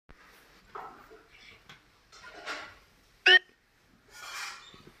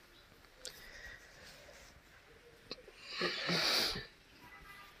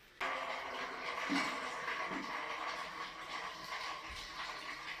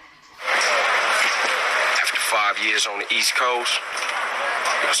years on the East Coast,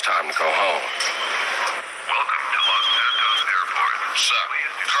 it was time to go home. Welcome to Los Santos Airport. What's up?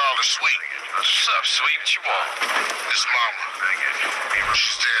 Carl is sweet. What's up, sweet? What you want? This mama.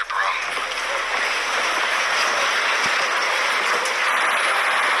 She's dead, bro.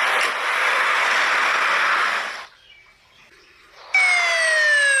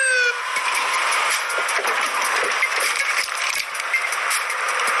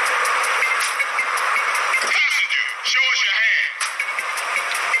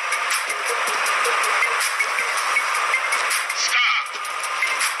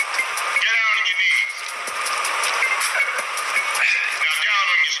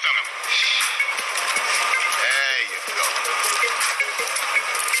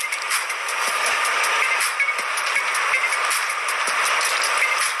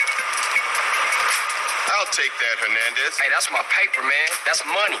 Take that, Hernandez. Hey, that's my paper, man. That's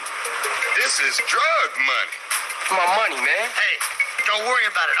money. This is drug money. My money, man. Hey, don't worry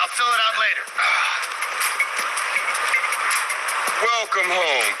about it. I'll fill it out later. Welcome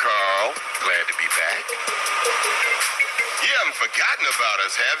home, Carl. Glad to be back. You haven't forgotten about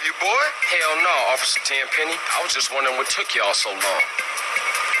us, have you, boy? Hell no, Officer Tenpenny. I was just wondering what took y'all so long.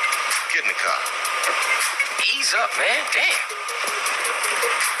 Get in the car. Ease up, man. Damn.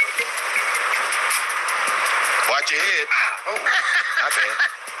 Watch your head. Oh, my bad.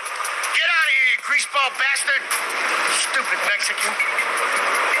 Get out of here, you greaseball bastard! Stupid Mexican.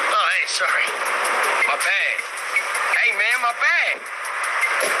 Oh, hey, sorry. My bag. Hey, man, my bag.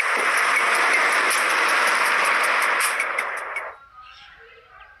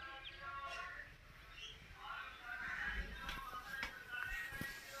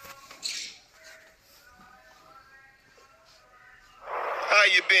 How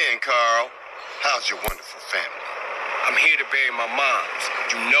you been, Carl? How's your wonderful family? I'm here to bury my moms.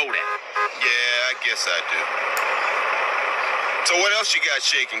 You know that. Yeah, I guess I do. So what else you got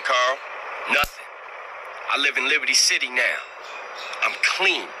shaking, Carl? Nothing. I live in Liberty City now. I'm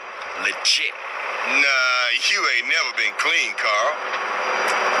clean. Legit. Nah, you ain't never been clean, Carl.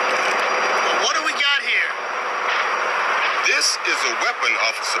 Well, what do we got here? This is a weapon,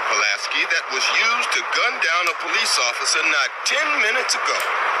 Officer Pulaski, that was used to gun down a police officer not 10 minutes ago.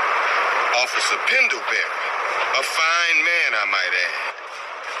 Officer Pendleberry. A fine man, I might add.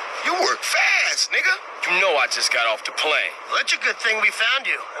 You work fast, nigga. You know I just got off the plane. Well, that's a good thing we found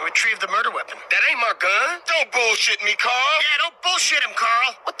you and retrieved the murder weapon. That ain't my gun. Don't bullshit me, Carl. Yeah, don't bullshit him,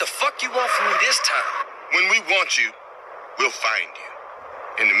 Carl. What the fuck you want from me this time? When we want you, we'll find you.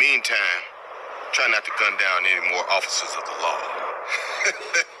 In the meantime, try not to gun down any more officers of the law.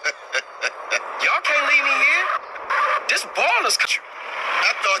 Y'all can't leave me here. This baller's country.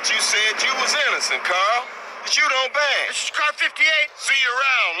 I thought you said you was innocent, Carl. But you don't bang. This is car 58. See you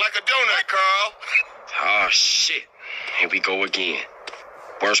around like a donut, Carl. Oh, shit. Here we go again.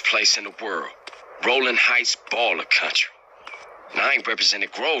 Worst place in the world. Rolling Heights baller country. And I ain't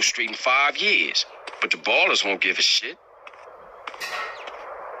represented Grove Street in 5 years. But the ballers won't give a shit.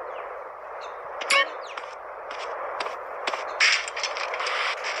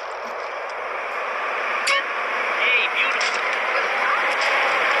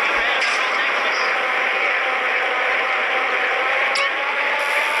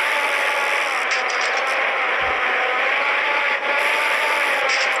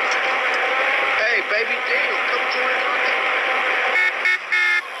 Baby, damn, come join us.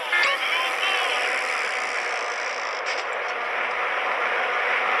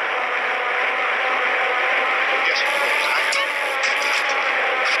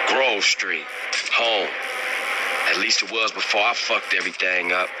 Grove Street, home. At least it was before I fucked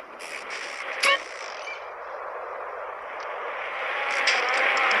everything up.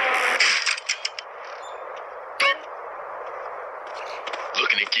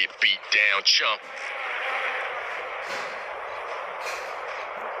 Looking to get beat down, chump.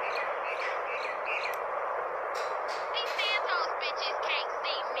 These Santos bitches can't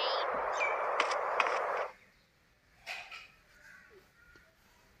see me.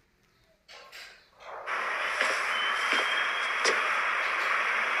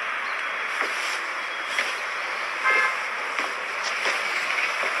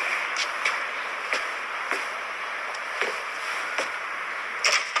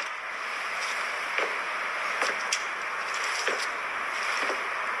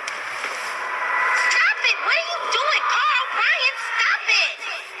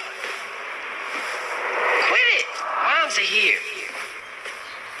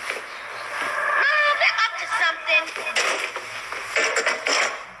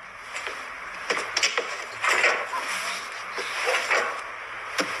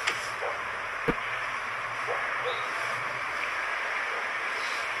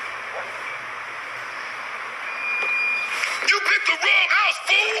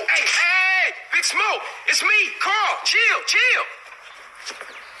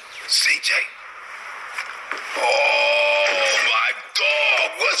 CJ? Oh, my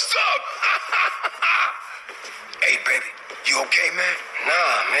dog, what's up? Hey, baby, you okay, man?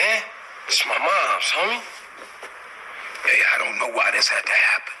 Nah, man. It's my mom's, homie. Hey, I don't know why this had to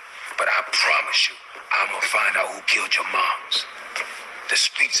happen, but I promise you, I'm gonna find out who killed your moms. The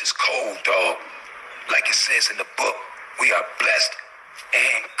streets is cold, dog. Like it says in the book, we are blessed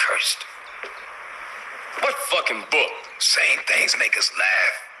and cursed. What fucking book? Same things make us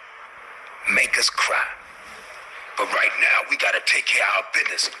laugh, make us cry. But right now, we gotta take care of our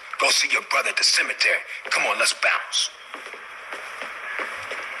business. Go see your brother at the cemetery. Come on, let's bounce.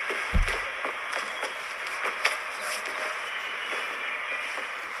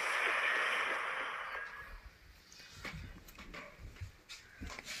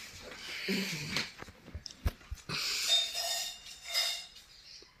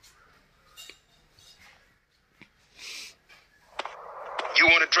 You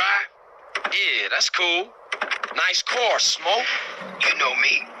wanna drive? Yeah, that's cool. Nice car, Smoke. You know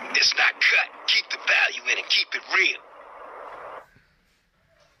me, it's not cut. Keep the value in it, keep it real.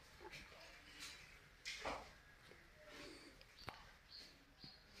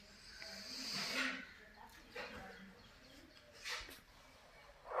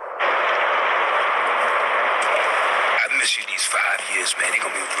 I miss you these 5 years, man. They're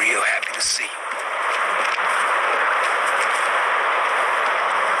gonna be real happy to see you.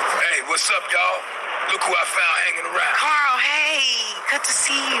 Hey, what's up, y'all? Look who I found hanging around. Carl, hey, good to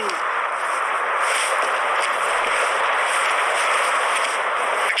see you.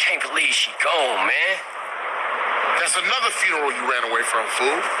 I can't believe she gone, man. That's another funeral you ran away from,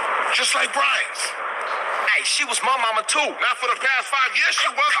 fool. Just like Brian's. Hey, she was my mama too. Not for the past 5 years,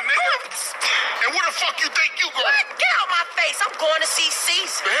 she wasn't, nigga. And where the fuck you think you going? What? Get out my face. I'm going to see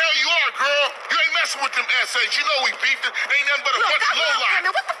Caesar. The hell you are, girl. You ain't messing with them essays. You know we beefed it. Ain't nothing but a bunch of lowlife.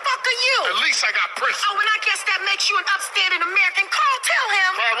 What the fuck are you? At least I got principle. Oh, and I guess that makes you an upstanding American. Carl, tell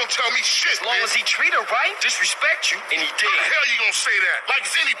him. Carl, don't tell me shit, As long as he treat her right, disrespect you, and he How did. the hell you gonna say that? Like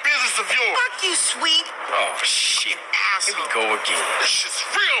it's any business of yours. Fuck you, sweet. Oh, shit. Here we go again. This shit's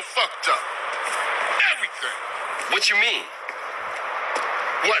real fucked up. Everything. What you mean?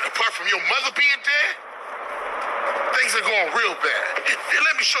 What, apart from your mother being dead? Things are going real bad.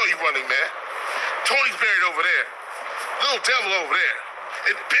 Let me show you running, man. Tony's buried over there. Little devil over there.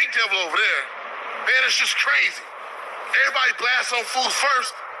 And big devil over there. Man, it's just crazy. Everybody blasts on fools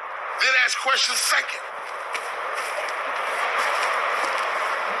first, then ask questions second.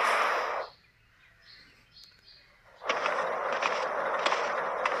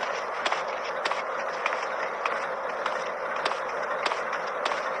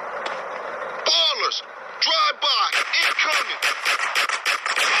 Ballers, drive by, incoming.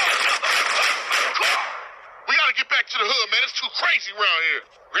 We gotta get back to the hood, man. It's too crazy around here.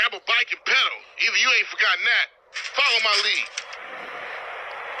 Grab a bike and pedal. Either you ain't forgotten that. Follow my lead.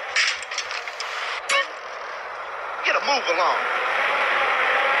 Get a move along.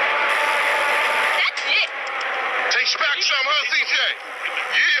 That's it. Takes back some, huh, CJ?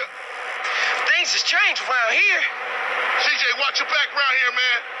 Yeah. Things has changed around here. CJ, watch your back around here,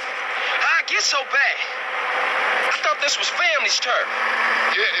 man. I get so bad. I thought this was family's turf.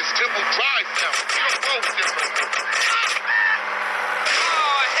 Yeah, it's Temple Drive now. You don't know different.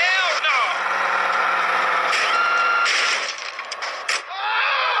 Oh, hell no.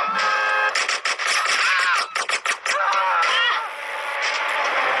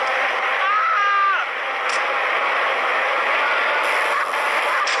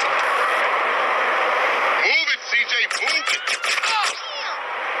 Move it, CJ, move it.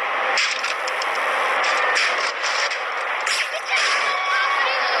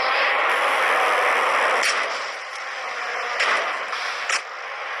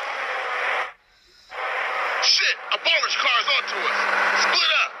 Shit, a baller's car's onto us.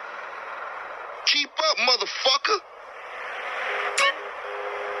 Split up. Keep up, motherfucker.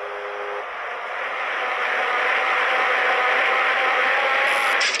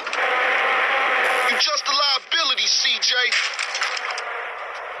 You just a liability, CJ.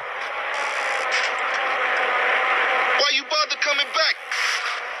 Why you bother coming back?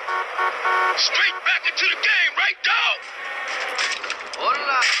 Straight back into the game, right, dog?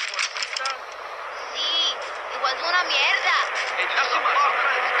 Hola. Sí, igual de una mierda.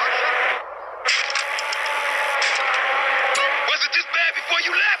 Was it this bad before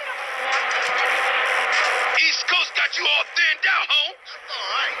you left? East Coast got you all thinned out, home. All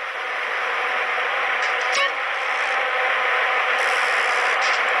right.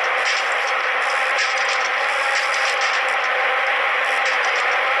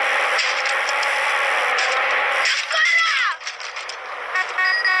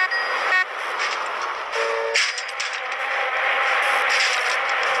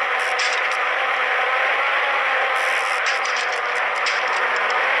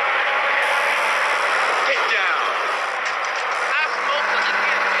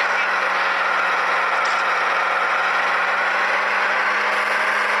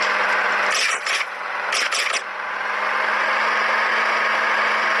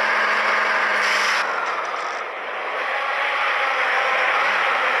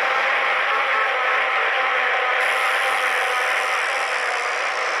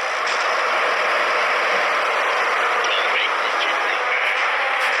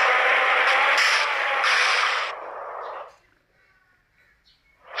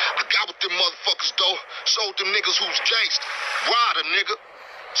 motherfuckers, though. Sold them niggas who's gangsta. Ride a nigga.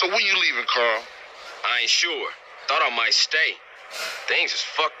 So when you leaving, Carl? I ain't sure. Thought I might stay. Things is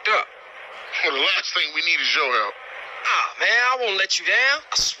fucked up. Well, the last thing we need is your help. Ah, man, I won't let you down.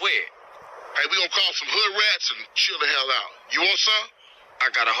 I swear. Hey, we gonna call some hood rats and chill the hell out. You want some? I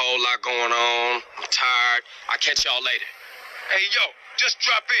got a whole lot going on. I'm tired. I'll catch y'all later. Hey, yo, just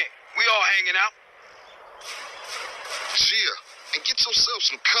drop in. We all hanging out. Yeah, and get yourself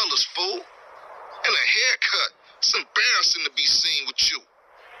some colors, fool. And a haircut. It's embarrassing to be seen with you.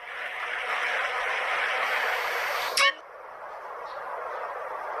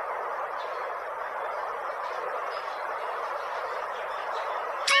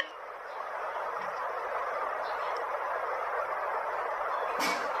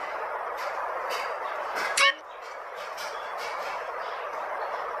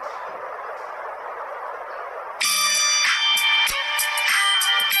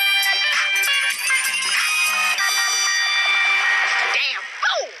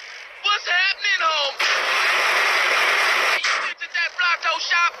 What's happening, home? Hey, you went to that Blotto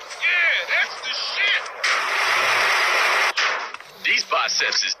shop? Yeah, that's the shit. These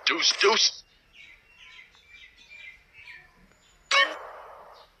biceps is deuce.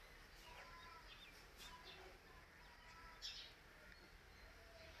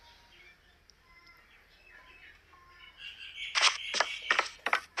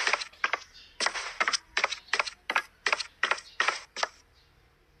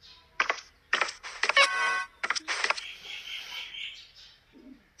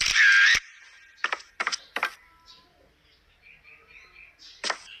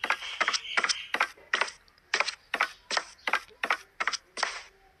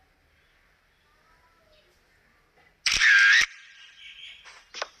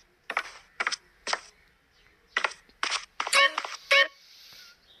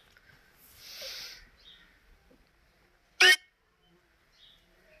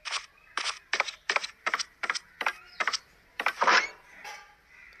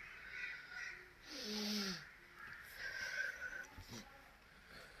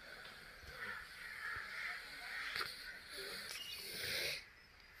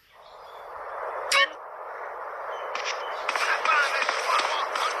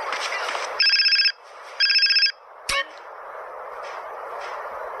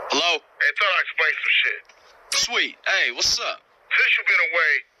 Hello? Hey, thought I'd explain some shit. Sweet. Hey, what's up? Since you've been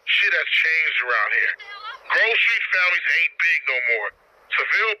away, shit has changed around here. Grove Street families ain't big no more.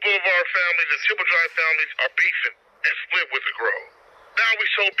 Seville Boulevard families and Silver Drive families are beefing and split with the Grove. Now we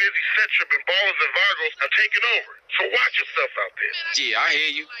so busy, Centrum and Ballers and Vagos have taken over. So watch yourself out there. Yeah, I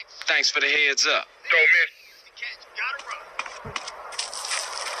hear you. Thanks for the heads up. Don't miss.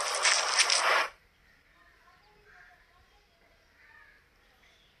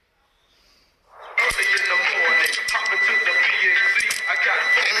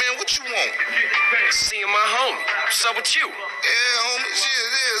 Hey man, what you want? Seeing my homie. What's up with you? Yeah, homies,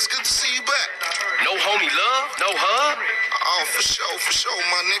 yeah, it's good to see you back. No homie love? No hug? Oh, for sure,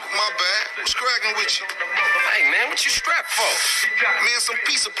 my nigga, my bad. What's cracking with you? Hey, man, what you strapped for? Man, some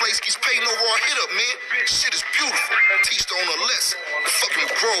piece of place keeps paying over our hit up, man. Shit is beautiful. Teach the owner a lesson. The fucking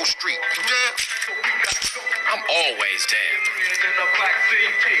Grove Street. You down? I'm always down.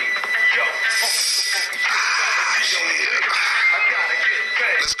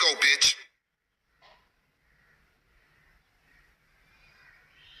 Let's go, bitch.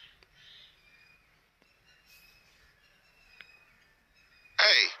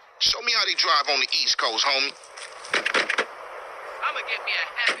 Hey, show me how they drive on the East Coast, homie. I'ma get me a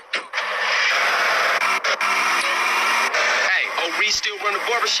habit. Hey, Reed still run the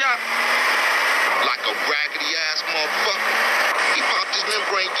barbershop? Like a raggedy-ass motherfucker. He popped his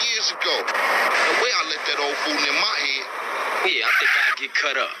membrane years ago. The way I let that old fool in my head. Yeah, I think I'll get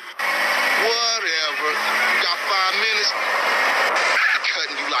cut up. Whatever. You got 5 minutes? I'll be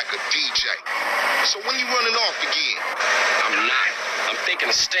cutting you like a DJ. So when you running off again? I'm not. I'm thinking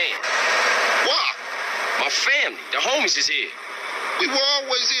of staying. Why? My family, the homies is here. We were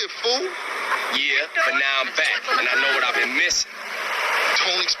always here, fool. Yeah, but now I'm back, and I know what I've been missing.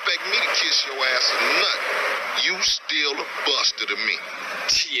 Don't expect me to kiss your ass or nothing. You still a buster to me.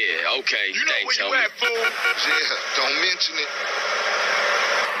 Yeah, okay. You know Thanks, where you homie. at, fool? Yeah, don't mention it.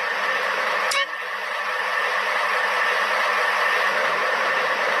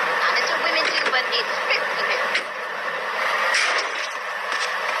 That's what women do, but it's risky.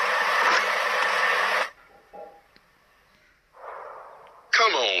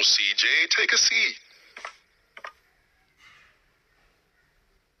 Come on, CJ, take a seat.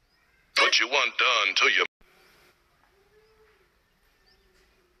 What you want done to you?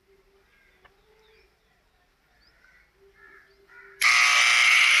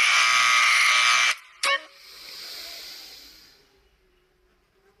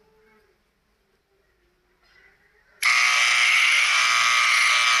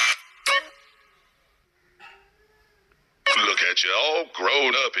 at you, all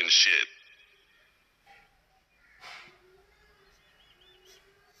grown up and shit.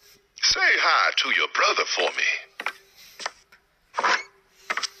 Say hi to your brother for me.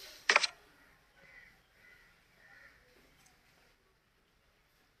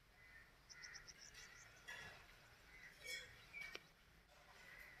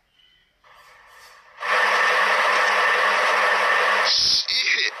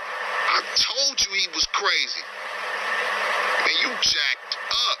 Shit, I told you he was crazy. Man, you jacked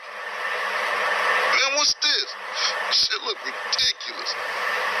up. Man, what's this? Shit look ridiculous.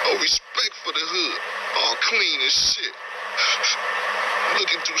 No respect for the hood. All clean as shit.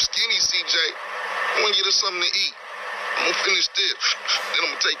 Looking too skinny, CJ. I want to get us something to eat. I'm gonna finish this. Then I'm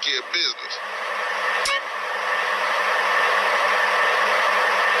gonna take care of business.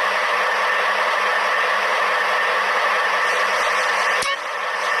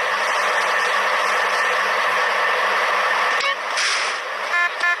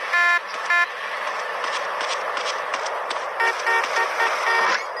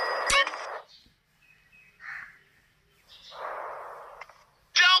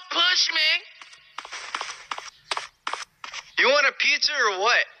 Don't push me. You want a pizza or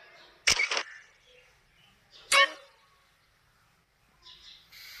what?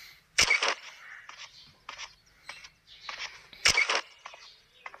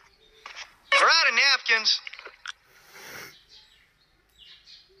 We're out of napkins.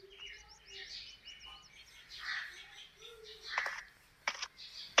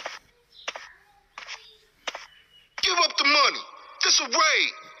 Give up the money. This a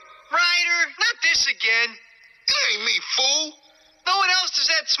raid. Ryder, not this again. It ain't me, fool. No one else is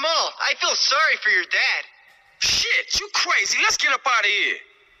that small. I feel sorry for your dad. Shit, you crazy. Let's get up out of here.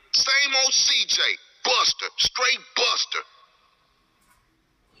 Same old CJ. Buster. Straight Buster.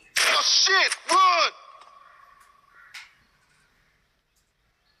 Oh, shit. Run.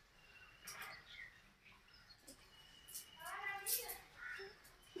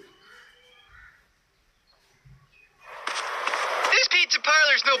 This pizza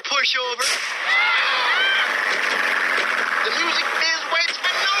parlor's no pushover. The music biz waits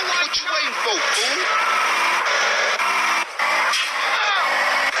for no one. What you waiting for, fool?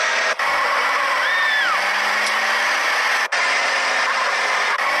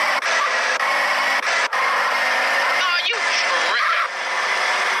 Oh, you tripping.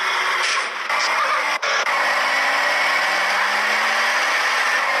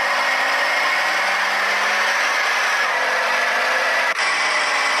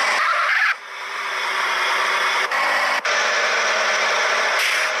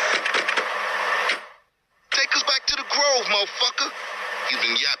 Take us back to the Grove, motherfucker. You've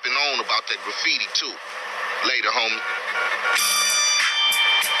been yapping on about that graffiti, too. Later, homie.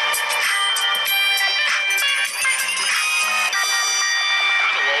 I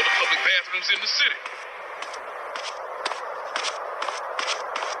know all the public bathrooms in the city.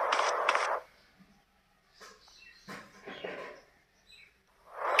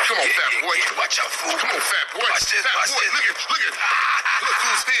 Come on, fat boy. Watch out, fool. Come on, fat boy. Watch this, Fat watch boy, this. look at. Look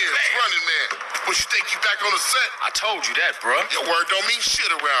who's here. It's running man. What, you think you back on the set? I told you that, bruh. Your word don't mean shit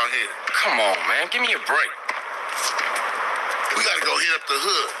around here. Come on, man. Give me a break. We gotta go hit up the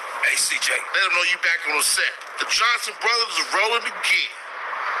hood. Hey, CJ. Let them know you back on the set. The Johnson brothers are rolling again.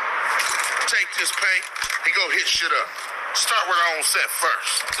 Take this paint and go hit shit up. Start with our own set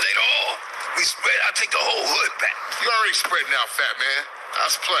first. It ain't all. We spread. I take the whole hood back. You already spreading out, fat man.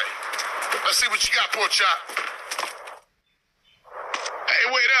 Let's play. Let's see what you got, pork chop. Hey,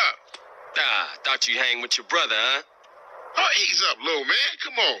 wait up. Ah, thought you hang with your brother, huh? Oh, ease up, little man.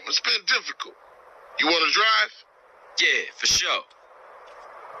 Come on. It's been difficult. You want to drive? Yeah, for sure.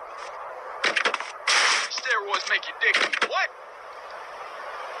 Steroids make you dick. What?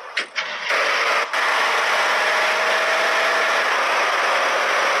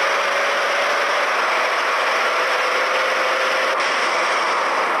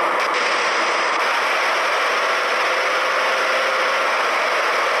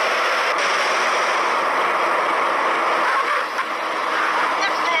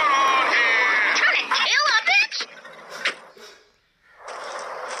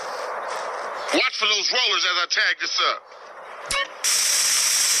 Watch for those rollers as I tag this up.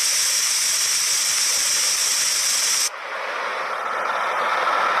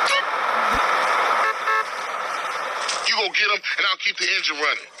 You go get them, and I'll keep the engine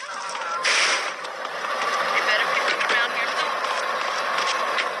running. You better pick them around here soon.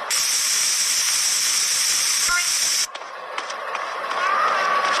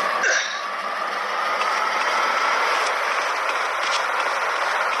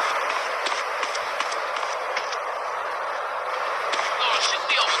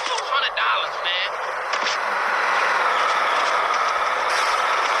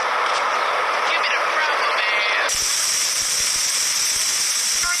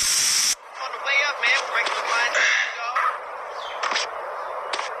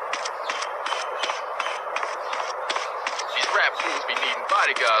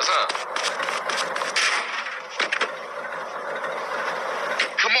 cars, huh?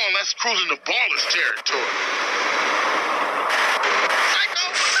 Come on, let's cruise into Baller's territory. Psycho!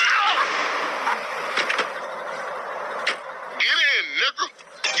 Get in, nigga.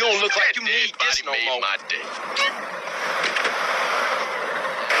 You don't look like you That need dead this body no made more. my day.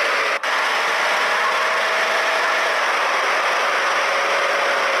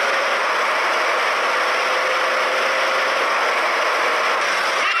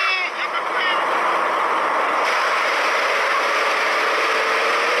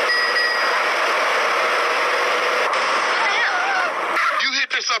 You hit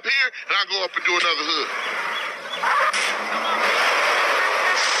this up here, and I'll go up and do another hood.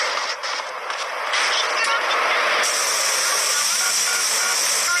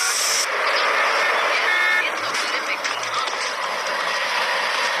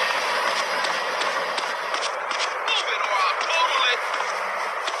 Move it or I'll totally...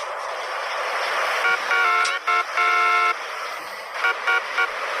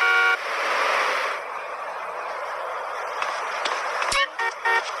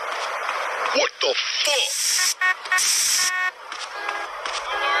 What the fuck?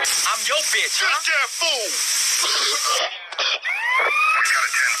 I'm your bitch, Just huh? that fool! We got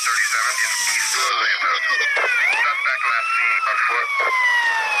a 1037 in East Atlanta. Suspect last seen on foot.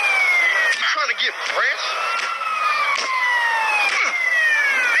 You trying to get fresh?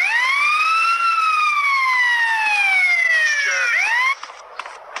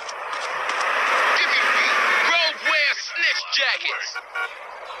 Give me the beat. Road wear snitch jackets.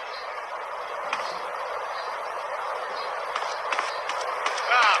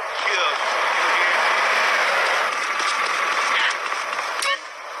 I'll kill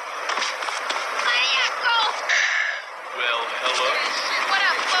Well, hello. What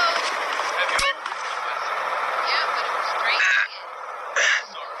up, folks? Have you... Yeah, but it was straight.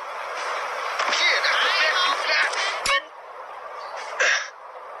 Yeah, that's the best you got.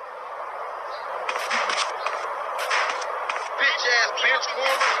 Bitch ass bench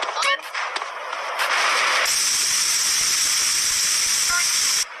warmer.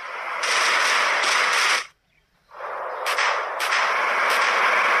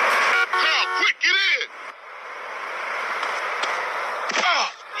 Now, quick, get in! Oh,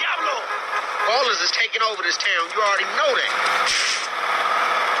 Diablo! Ballers is taking over this town. You already know that.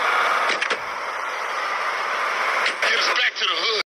 Get us back to the hood.